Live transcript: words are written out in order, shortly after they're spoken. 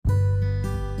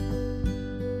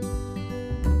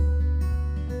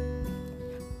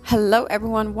Hello,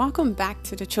 everyone. Welcome back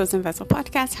to the Chosen Vessel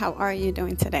Podcast. How are you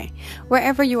doing today?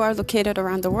 Wherever you are located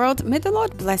around the world, may the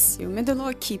Lord bless you. May the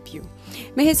Lord keep you.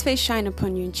 May His face shine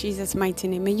upon you in Jesus' mighty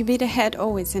name. May you be the head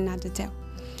always and not the tail.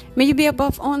 May you be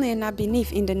above only and not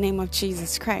beneath in the name of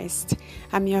Jesus Christ.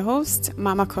 I'm your host,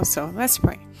 Mama Koso. Let's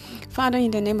pray. Father,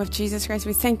 in the name of Jesus Christ,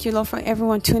 we thank you, Lord, for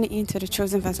everyone tuning into the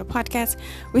Chosen Vessel Podcast.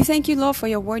 We thank you, Lord, for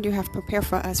your word you have prepared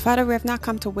for us. Father, we have not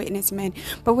come to witness men,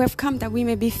 but we have come that we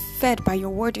may be fed by your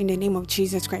word in the name of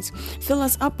Jesus Christ. Fill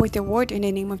us up with your word in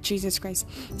the name of Jesus Christ.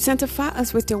 Sanctify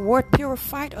us with your word.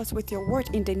 Purify us with your word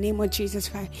in the name of Jesus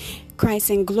Christ.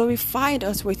 And glorify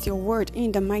us with your word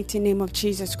in the mighty name of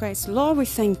Jesus Christ. Lord, we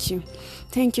thank you.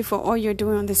 Thank you for all you're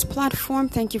doing on this platform.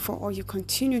 Thank you for all you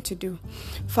continue to do.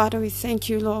 Father, we thank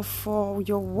you, Lord, for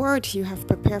your word you have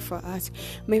prepared for us.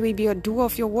 May we be a doer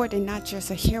of your word and not just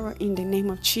a hearer in the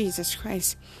name of Jesus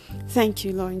Christ. Thank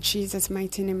you, Lord. In Jesus'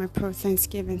 mighty name I pray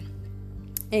thanksgiving.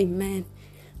 Amen.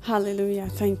 Hallelujah.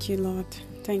 Thank you, Lord.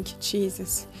 Thank you,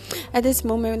 Jesus. At this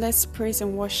moment, let's praise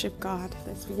and worship God.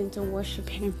 Let's begin to worship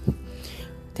Him.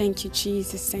 Thank you,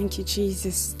 Jesus. Thank you,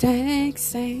 Jesus.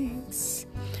 Thanks.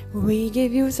 We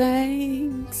give you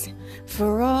thanks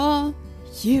for all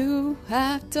you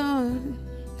have done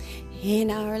in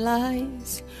our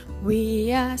lives.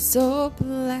 We are so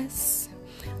blessed.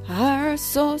 Our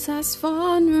souls has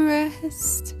found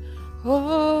rest.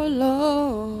 Oh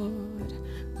Lord,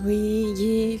 we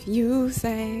give you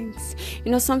thanks.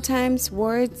 You know, sometimes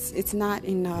words, it's not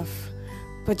enough.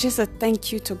 But just a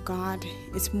thank you to God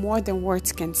is more than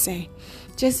words can say.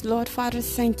 Just, Lord, Father,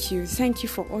 thank you. Thank you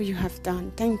for all you have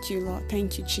done. Thank you, Lord.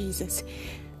 Thank you, Jesus.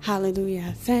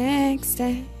 Hallelujah. Thanks.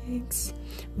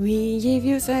 We give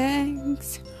you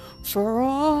thanks for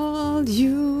all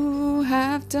you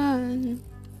have done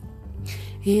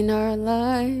in our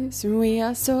lives. We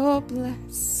are so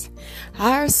blessed.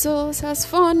 Our souls has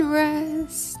found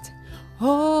rest.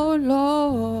 Oh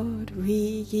Lord,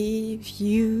 we give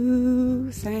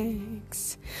you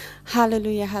thanks.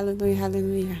 Hallelujah, hallelujah,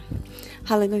 hallelujah.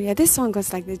 Hallelujah. This song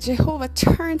goes like this. Jehovah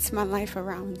turns my life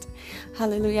around.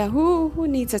 Hallelujah. Who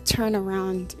needs a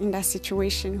turnaround in that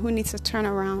situation? Who needs a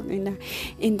turnaround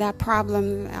in that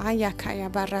problem?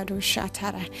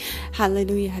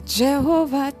 Hallelujah.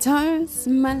 Jehovah turns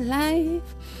my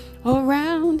life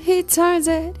around. He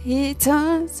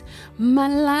turns my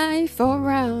life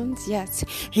around. Yes,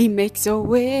 He makes a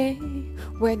way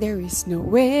where there is no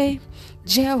way.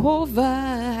 Jehovah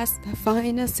has the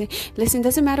final say. Listen,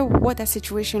 doesn't matter what that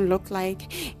situation look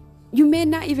like. You may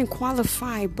not even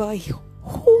qualify, but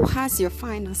who has your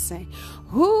final say?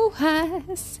 Who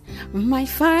has my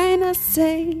final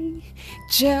say?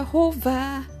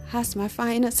 Jehovah has my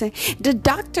final say. The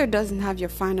doctor doesn't have your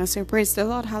final say. Praise the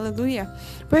Lord. Hallelujah.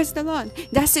 Praise the Lord.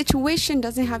 That situation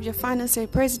doesn't have your final say.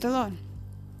 Praise the Lord.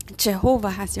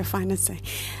 Jehovah has your final say.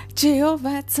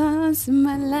 Jehovah turns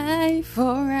my life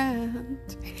around.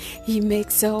 He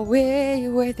makes a way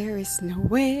where there is no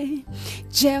way.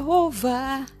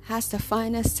 Jehovah has the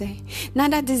final say. Now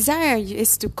that desire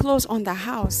is to close on the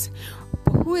house.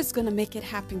 But who is going to make it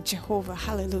happen? Jehovah.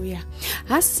 Hallelujah.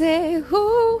 I say,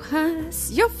 who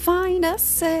has your final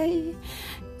say?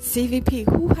 CVP,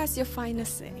 who has your final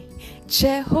say?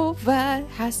 Jehovah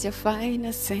has your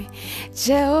final say.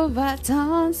 Jehovah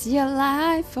turns your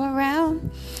life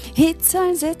around. He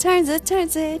turns it.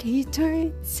 He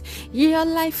turns your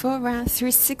life around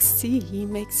 360. He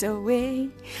makes a way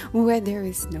where there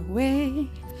is no way.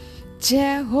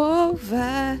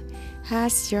 Jehovah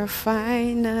has your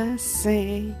final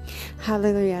say.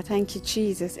 Hallelujah. Thank you,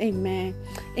 Jesus. Amen.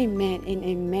 Amen and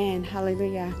amen.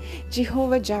 Hallelujah.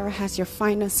 Jehovah Jireh has your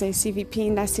final say. CVP,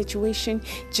 in that situation,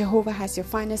 Jehovah has your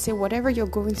final say. Whatever you're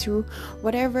going through,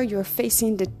 whatever you're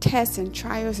facing, the tests and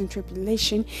trials and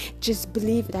tribulation, just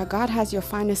believe that God has your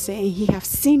final say and He has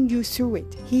seen you through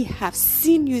it. He has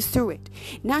seen you through it.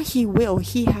 Now He will.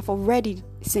 He have already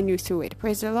seen you through it.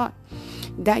 Praise the Lord.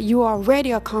 That you are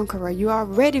already a conqueror. You are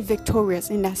already victorious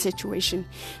in that situation.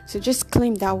 So just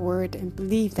claim that word and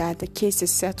believe that the case is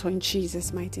settled in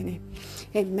Jesus' mighty name.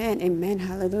 Amen. Amen.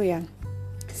 Hallelujah.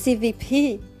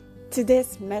 CVP.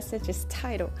 Today's message is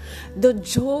titled, The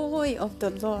Joy of the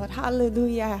Lord.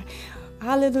 Hallelujah.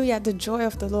 Hallelujah. The joy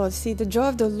of the Lord. See, the joy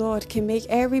of the Lord can make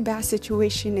every bad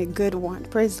situation a good one.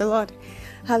 Praise the Lord.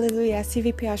 Hallelujah.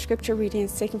 CVP, our scripture reading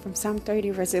is taken from Psalm 30,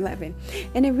 verse 11.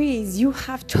 And it reads, "You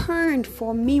have turned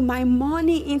for me my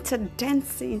mourning into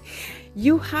dancing.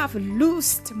 You have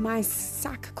loosed my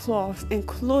sackcloth and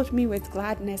clothed me with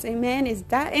gladness." Amen. Is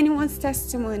that anyone's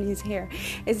testimony here?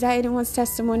 Is that anyone's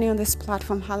testimony on this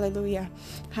platform? Hallelujah.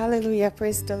 Hallelujah.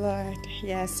 Praise the Lord.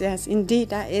 Yes, yes. Indeed,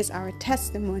 that is our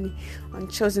testimony on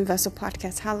Chosen Vessel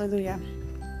Podcast. Hallelujah.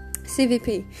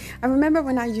 CVP, I remember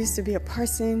when I used to be a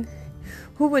person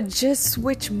who would just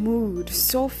switch mood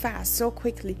so fast, so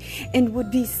quickly, and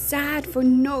would be sad for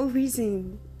no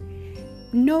reason.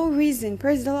 No reason.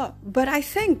 Praise the Lord. But I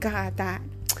thank God that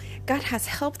God has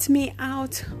helped me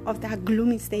out of that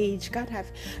gloomy stage. God have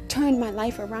turned my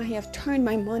life around. He have turned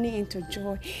my money into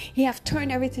joy. He have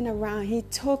turned everything around. He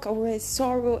took away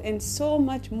sorrow and so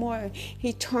much more.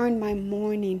 He turned my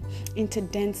mourning into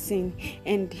dancing,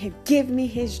 and He gave me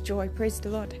His joy. Praise the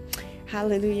Lord.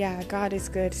 Hallelujah. God is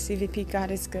good. CVP,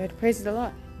 God is good. Praise the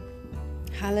Lord.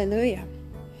 Hallelujah.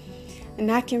 And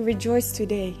I can rejoice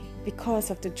today because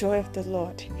of the joy of the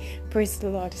Lord. Praise the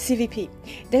Lord. CVP,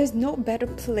 there's no better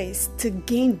place to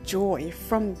gain joy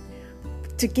from.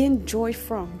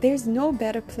 There's no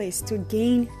better place to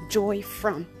gain joy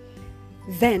from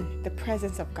than the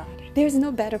presence of God. There's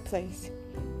no better place.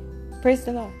 Praise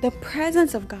the Lord. The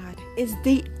presence of God is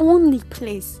the only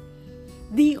place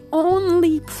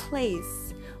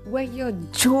where your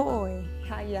joy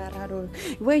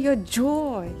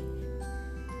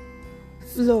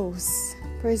flows.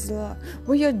 Praise the Lord.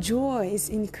 Where your joy is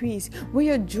increased, where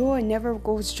your joy never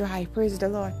goes dry. Praise the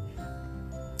Lord.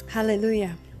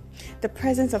 Hallelujah. The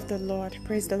presence of the Lord.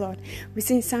 Praise the Lord. We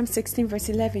see in Psalm 16 verse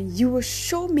 11, "You will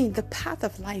show me the path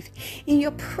of life. In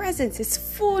your presence is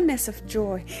fullness of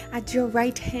joy. At your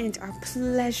right hand are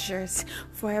pleasures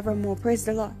forevermore." Praise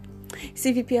the Lord.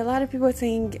 CVP, a lot of people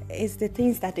think it's the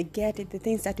things that they get, the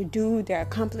things that they do, their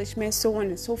accomplishments, so on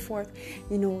and so forth.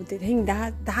 They think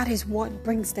that is what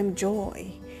brings them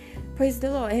joy. Praise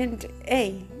the Lord. And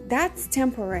hey, that's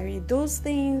temporary. Those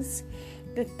things,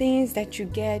 the things that you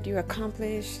get, you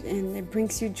accomplish, and it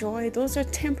brings you joy, those are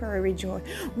temporary joy.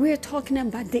 We're talking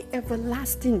about the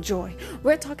everlasting joy.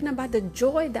 We're talking about the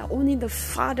joy that only the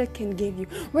Father can give you.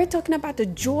 We're talking about the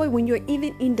joy when you're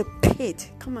even in the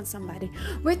pit. Come on, somebody.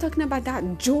 We're talking about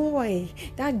that joy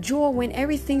when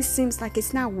everything seems like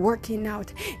it's not working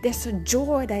out. There's a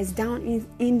joy that is down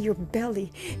in your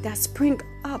belly that springs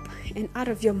up and out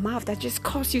of your mouth that just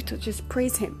causes you to just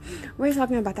praise Him. We're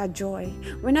talking about that joy.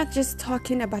 We're not just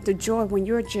talking about the joy when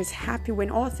you're just happy,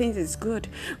 when all things is good.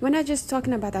 We're not just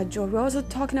talking about that joy. We're also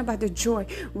talking about the joy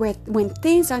where when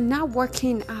things are not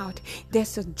working out,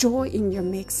 there's a joy in your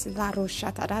mix. That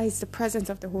is the presence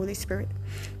of the Holy Spirit.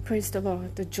 Praise the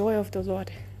Lord. The joy of the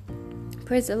Lord.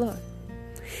 Praise the Lord.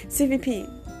 CVP.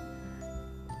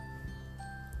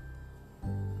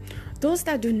 Those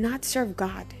that do not serve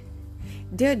God,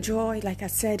 their joy, like I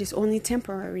said, is only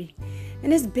temporary.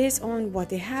 And it's based on what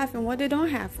they have and what they don't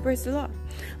have. Praise the Lord.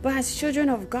 But as children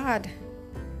of God,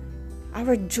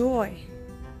 our joy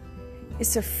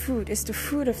is a fruit. It's the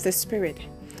fruit of the Spirit.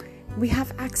 We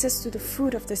have access to the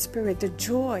fruit of the Spirit. The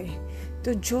joy.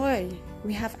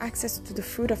 We have access to the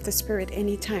fruit of the Spirit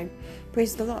anytime.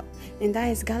 Praise the Lord. And that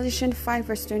is Galatians 5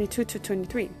 verse 22 to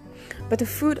 23. But the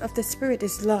fruit of the Spirit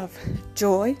is love,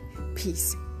 joy,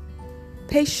 peace,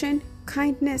 patience,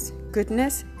 kindness,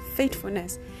 goodness,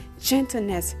 faithfulness,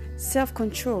 gentleness,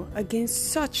 self-control.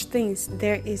 Against such things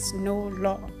there is no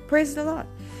law. Praise the Lord.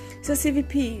 So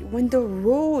CVP, when the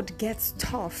road gets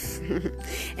tough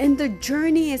and the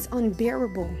journey is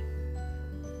unbearable,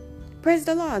 praise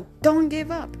the Lord, don't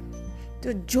give up.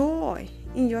 The joy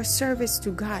in your service to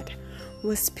God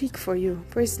will speak for you.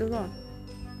 Praise the Lord.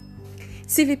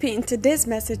 CVP, in today's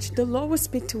message, the Lord will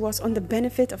speak to us on the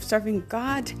benefit of serving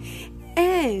God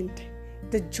and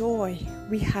the joy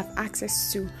we have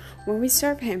access to when we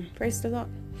serve Him. Praise the Lord.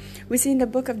 We see in the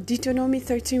book of Deuteronomy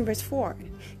 13 verse 4,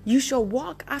 "You shall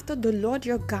walk after the Lord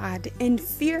your God and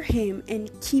fear Him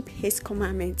and keep His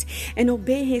commandments and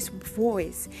obey His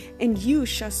voice, and you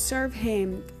shall serve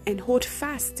Him and hold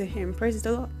fast to Him." Praise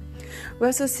the Lord. We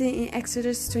also see in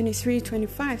Exodus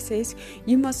 23:25 says,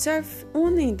 "You must serve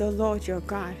only the Lord your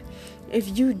God.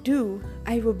 If you do,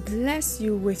 I will bless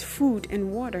you with food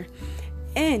and water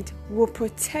and will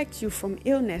protect you from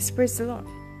illness." Praise the Lord.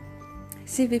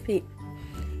 CVP,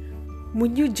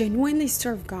 when you genuinely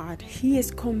serve God, He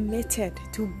is committed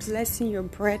to blessing your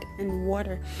bread and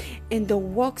water and the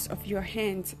works of your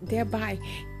hands, thereby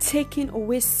taking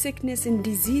away sickness and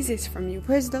diseases from you.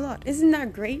 Praise the Lord. Isn't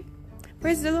that great?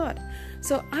 Praise the Lord.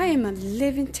 So I am a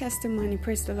living testimony.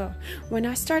 Praise the Lord. When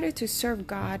I started to serve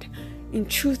God in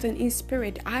truth and in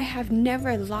spirit, I have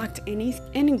never lacked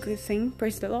any good thing.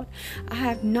 Praise the Lord. I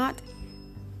have not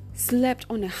slept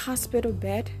on a hospital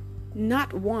bed,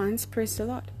 not once. Praise the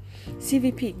Lord.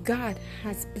 CVP, God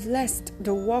has blessed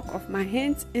the work of my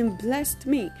hands and blessed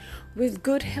me with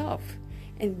good health.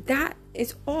 And that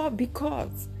is all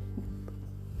because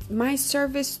my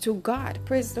service to God.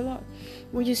 Praise the Lord.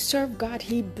 When you serve God,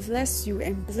 He bless you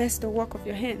and bless the work of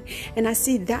your hand. And I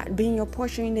see that being your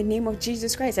portion in the name of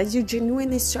Jesus Christ. As you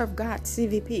genuinely serve God,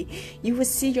 CVP, you will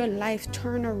see your life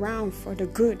turn around for the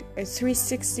good. A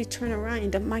 360 turn around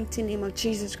in the mighty name of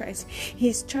Jesus Christ.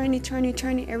 He's turning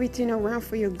everything around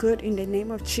for your good in the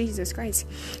name of Jesus Christ.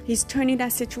 He's turning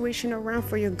that situation around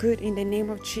for your good in the name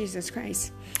of Jesus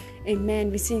Christ. Amen.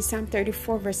 We see in Psalm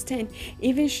 34 verse 10,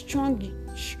 even strong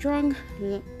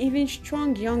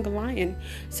young lion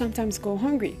sometimes go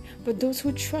hungry, but those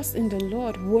who trust in the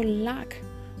Lord will lack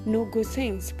no good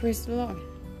things. Praise the Lord.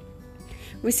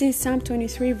 We see in Psalm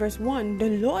 23 verse 1, the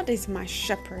Lord is my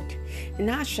shepherd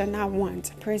and I shall not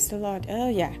want. Praise the Lord.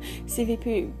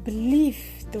 CVP, believe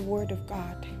the word of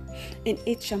God and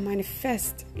it shall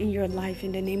manifest in your life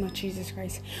in the name of Jesus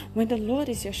Christ. When the Lord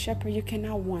is your shepherd, you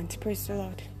cannot want. Praise the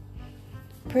Lord.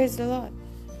 Praise the Lord.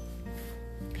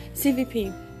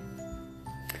 CVP,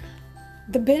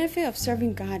 the benefit of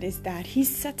serving God is that He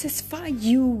satisfies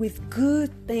you with good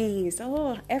things.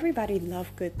 Oh, everybody loves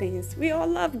good things. We all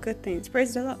love good things.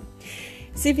 Praise the Lord.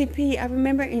 CVP, I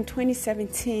remember in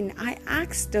 2017, I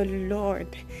asked the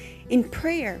Lord in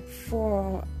prayer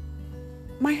for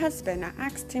my husband. I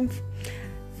asked Him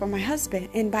for my husband,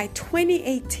 and by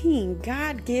 2018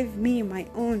 God gave me my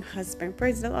own husband.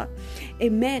 Praise the Lord. A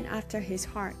man after His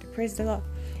heart. Praise the Lord.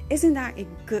 Isn't that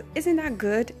good? Isn't that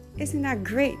good? Isn't that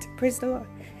great? Praise the Lord.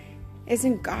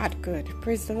 Isn't God good?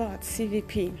 Praise the Lord.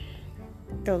 CVP,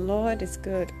 the Lord is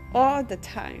good all the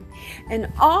time,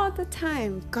 and all the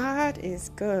time God is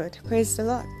good. Praise the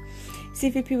Lord.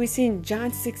 CVP, we see in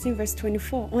John 16 verse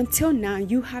 24, until now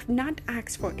you have not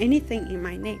asked for anything in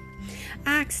my name.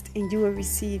 Ask and you will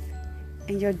receive,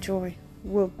 and your joy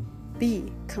will be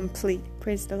complete.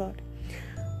 Praise the Lord.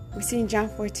 We see in John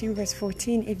 14 verse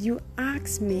 14, if you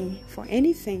ask me for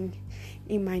anything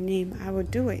in my name, I will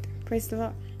do it. Praise the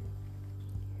Lord.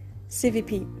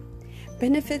 CVP,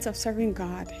 benefits of serving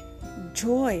God,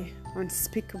 joy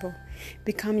unspeakable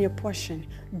become your portion.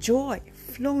 Joy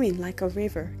flowing like a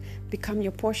river become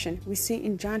your portion. We see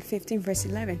in John 15 verse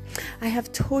 11, I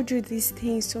have told you these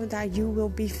things so that you will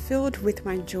be filled with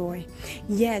my joy.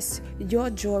 Yes,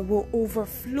 your joy will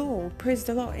overflow. Praise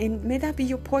the Lord. And may that be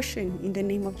your portion in the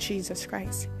name of Jesus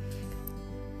Christ.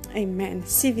 Amen.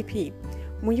 CVP,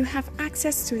 when you have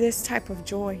access to this type of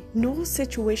joy, no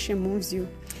situation moves you.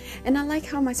 And I like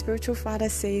how my spiritual father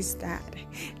says that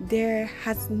there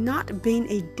has not been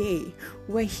a day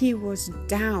where he was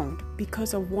down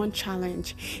because of one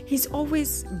challenge. He's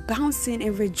always bouncing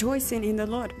and rejoicing in the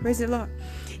Lord. Praise the Lord.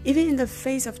 Even in the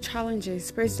face of challenges,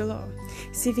 praise the Lord.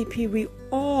 CVP, we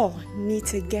all need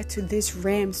to get to these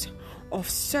realms of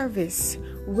service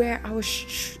where our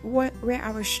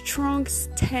strong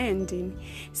standing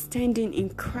in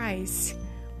Christ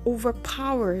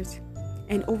overpowers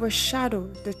and overshadow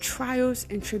the trials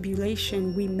and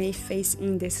tribulation we may face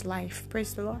in this life.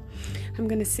 Praise the Lord. I'm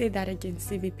going to say that again,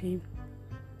 CVP.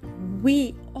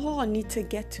 We all need to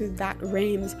get to that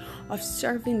realms of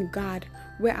serving God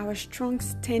where our strong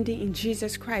standing in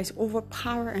Jesus Christ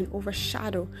overpower and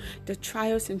overshadow the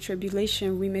trials and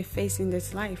tribulation we may face in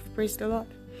this life. Praise the Lord.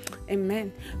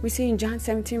 Amen. We see in John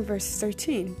 17 verse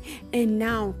 13, and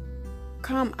now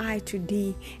come I to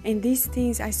thee, and these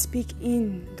things I speak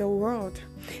in the world,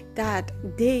 that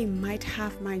they might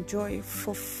have my joy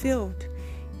fulfilled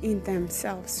in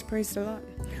themselves. Praise the Lord.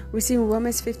 We see in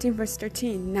Romans 15 verse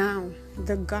 13, now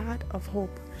the God of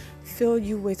hope fill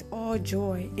you with all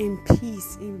joy and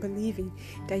peace in believing,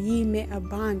 that ye may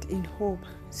abound in hope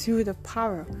through the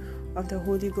power of the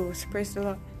Holy Ghost. Praise the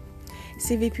Lord.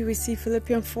 CVP, we see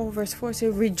Philippians 4 verse 4 say,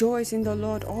 rejoice in the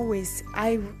Lord always.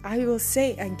 I will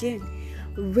say again,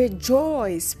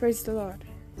 rejoice. Praise the Lord.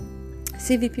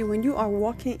 CVP, when you are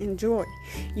walking in joy,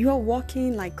 you are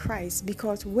walking like Christ,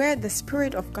 because where the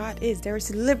Spirit of God is, there is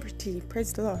liberty.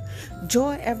 Praise the Lord.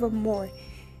 Joy evermore.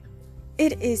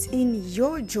 It is in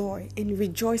your joy and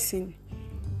rejoicing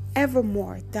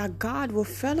evermore that God will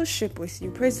fellowship with you.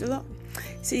 Praise the Lord.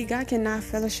 See, God cannot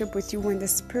fellowship with you when the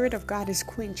Spirit of God is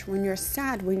quenched, when you're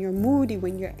sad, when you're moody,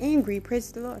 when you're angry.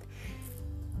 Praise the Lord.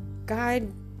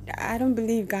 I don't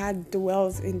believe God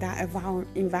dwells in that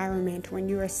environment when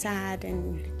you are sad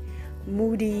and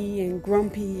moody and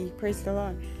grumpy. Praise the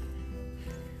Lord.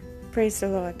 Praise the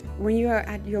Lord. When you are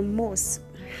at your most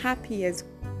happiest,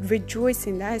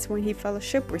 rejoicing, that is when He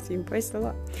fellowship with you. Praise the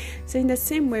Lord. So in the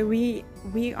same way,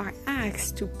 we are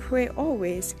asked to pray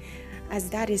always, as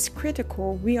that is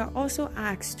critical. We are also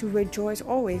asked to rejoice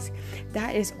always.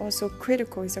 That is also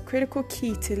critical. It's a critical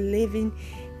key to living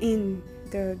in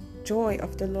the joy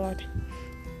of the Lord.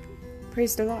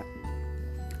 Praise the Lord.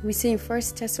 We see in 1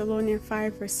 Thessalonians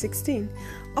 5 verse 16,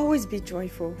 always be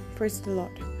joyful. Praise the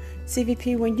Lord.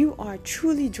 CVP, when you are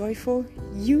truly joyful,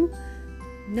 you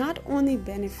not only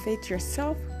benefit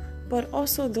yourself, but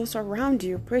also those around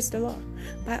you. Praise the Lord.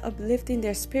 By uplifting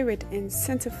their spirit and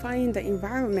sanctifying the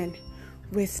environment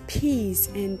with peace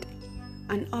and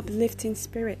an uplifting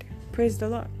spirit. Praise the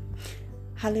Lord.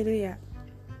 Hallelujah.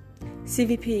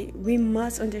 CVP, we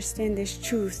must understand this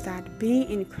truth that being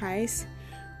in Christ,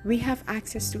 we have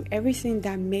access to everything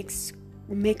that makes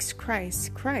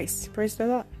Christ. Praise the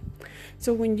Lord.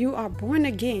 So when you are born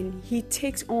again, He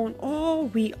takes on all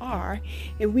we are,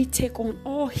 and we take on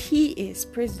all He is.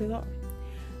 Praise the Lord.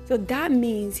 So that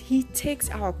means He takes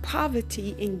our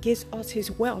poverty and gives us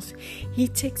His wealth. He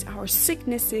takes our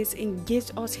sicknesses and gives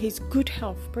us His good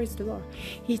health. Praise the Lord.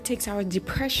 He takes our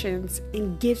depressions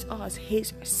and gives us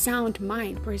His sound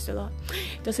mind. Praise the Lord.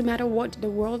 Doesn't matter what the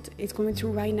world is going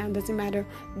through right now. Doesn't matter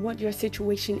what your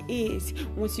situation is.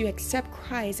 Once you accept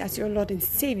Christ as your Lord and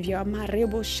Savior,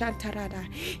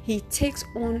 He takes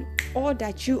on all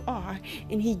that you are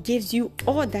and He gives you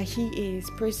all that He is.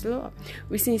 Praise the Lord.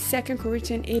 We see in 2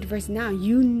 Corinthians 8 verse 9,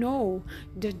 you know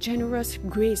the generous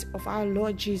grace of our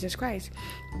Lord Jesus Christ.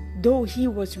 Though He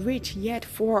was rich, yet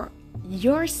for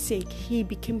your sake He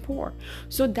became poor,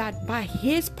 so that by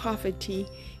His poverty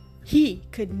He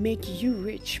could make you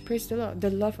rich. Praise the Lord.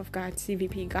 The love of God,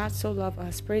 CVP. God so loved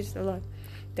us. Praise the Lord.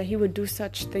 That He would do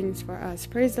such things for us.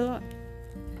 Praise the Lord.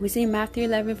 We see in Matthew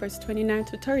 11 verse 29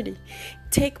 to 30.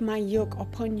 Take my yoke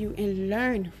upon you and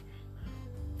learn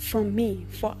from me,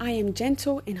 for I am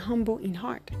gentle and humble in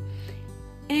heart,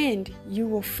 and you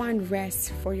will find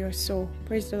rest for your soul.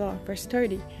 Praise the Lord. Verse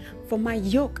 30. For my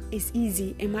yoke is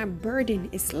easy and my burden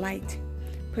is light.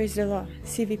 Praise the Lord.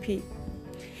 CVP.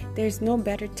 There's no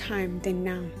better time than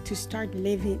now to start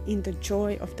living in the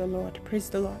joy of the Lord.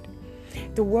 Praise the Lord.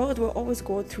 The world will always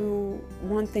go through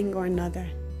one thing or another.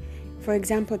 For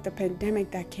example, the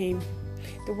pandemic that came.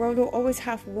 The world will always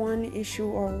have one issue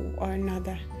or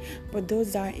another. But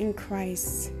those that are in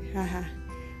Christ,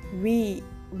 we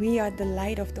are the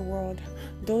light of the world.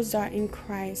 Those that are in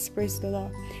Christ, praise the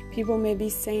Lord. People may be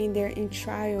saying they're in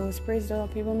trials, praise the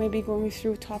Lord. People may be going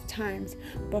through tough times.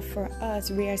 But for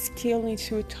us, we are scaling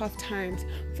through tough times.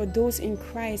 For those in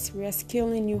Christ, we are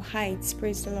scaling new heights,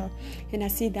 praise the Lord. And I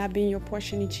see that being your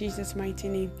portion in Jesus' mighty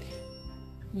name.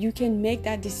 You can make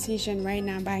that decision right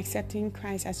now by accepting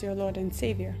Christ as your Lord and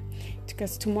Savior,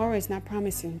 because tomorrow is not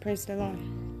promising. Praise the Lord.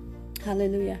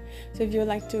 Hallelujah. So if you would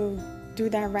like to do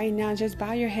that right now, just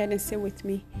bow your head and say with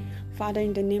me. Father,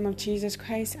 in the name of Jesus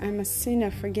Christ, I'm a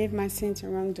sinner. Forgive my sins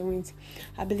and wrongdoings.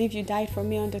 I believe you died for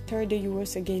me. On the third day you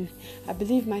rose again. I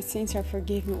believe my sins are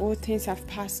forgiven. All things have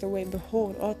passed away.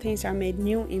 Behold, all things are made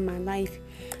new in my life.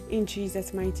 In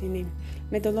Jesus' mighty name.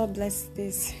 May the Lord bless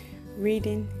this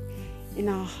reading in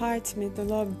our hearts. May the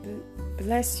Lord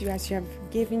bless you as you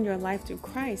have given your life to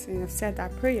Christ and have said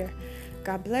that prayer.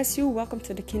 God bless you. Welcome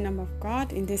to the kingdom of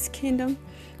God. In this kingdom,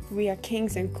 we are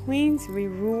kings and queens. We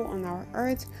rule on our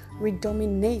earth. We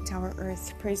dominate our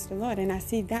earth. Praise the Lord. And I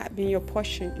see that being your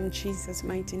portion in Jesus'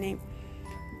 mighty name.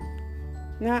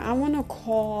 Now, I want to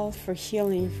call for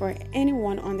healing for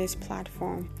anyone on this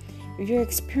platform. If you're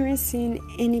experiencing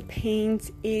any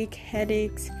pains, ache,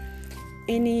 headaches,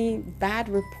 any bad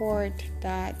report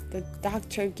that the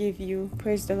doctor gave you,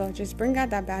 praise the Lord, just bring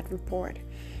out that bad report.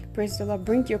 Praise the Lord.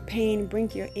 Bring your pain,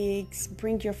 bring your aches,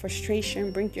 bring your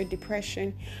frustration, bring your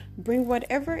depression, bring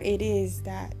whatever it is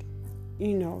that,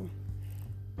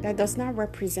 that does not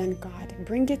represent God.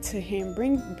 Bring it to Him.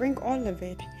 Bring all of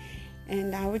it.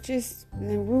 And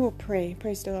we will pray.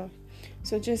 Praise the Lord.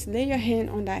 So just lay your hand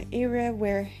on that area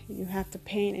where you have the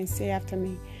pain and say after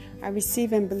me, I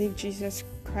receive and believe Jesus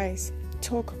Christ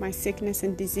took my sickness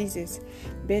and diseases,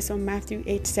 based on Matthew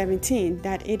 8:17,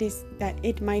 that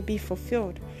it might be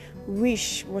fulfilled,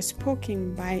 which was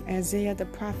spoken by Isaiah the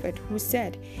prophet, who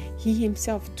said, He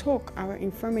Himself took our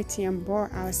infirmity and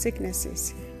bore our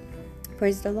sicknesses.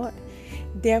 Praise the Lord.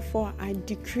 Therefore, I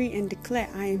decree and declare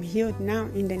I am healed now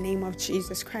in the name of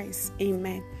Jesus Christ.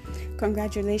 Amen.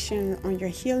 Congratulations on your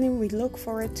healing. We look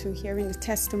forward to hearing the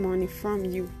testimony from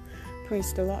you.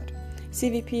 Praise the Lord.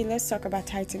 CVP, let's talk about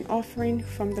tithe and offering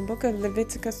from the book of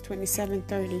Leviticus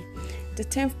 27:30. The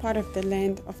 10th part of the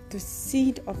land, of the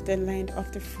seed of the land,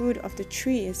 of the fruit of the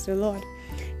tree is the Lord.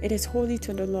 It is holy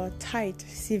to the Lord. Tithe,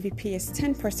 CVP, is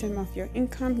 10% of your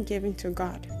income given to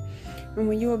God. And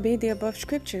when you obey the above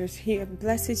scriptures, He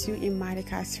blesses you in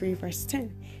Malachi 3 verse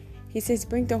 10. He says,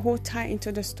 bring the whole tithe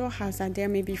into the storehouse, that there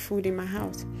may be food in my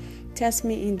house. Test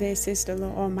me in this, says the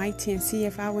Lord Almighty, and see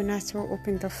if I will not throw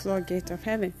open the floodgate of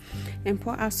heaven and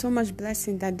pour out so much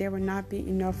blessing that there will not be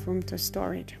enough room to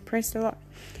store it. Praise the Lord.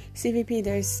 CVP,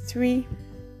 there's 3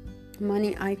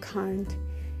 money icon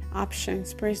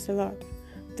options. Praise the Lord.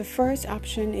 The first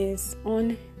option is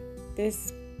on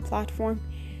this platform.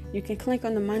 You can click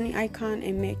on the money icon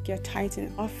and make your tithe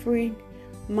and offering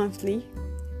monthly.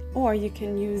 Or you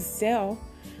can use Zelle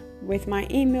with my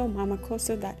email,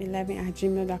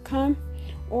 mamakoso.11@gmail.com,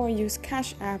 or use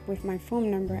Cash App with my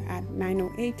phone number at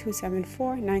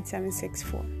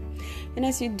 908-274-9764. And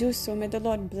as you do so, may the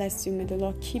Lord bless you, may the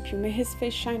Lord keep you, may His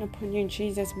face shine upon you in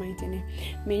Jesus' mighty name.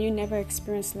 May you never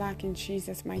experience lack in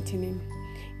Jesus' mighty name.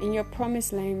 In your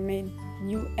promised land, may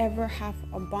you ever have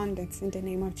abundance in the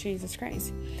name of Jesus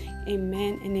Christ.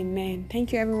 Amen and amen.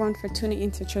 Thank you everyone for tuning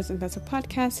into Chosen Vessel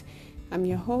Podcast. I'm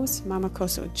your host, Mama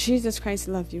Koso. Jesus Christ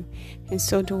loves you, and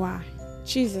so do I.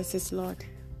 Jesus is Lord.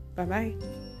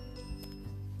 Bye-bye.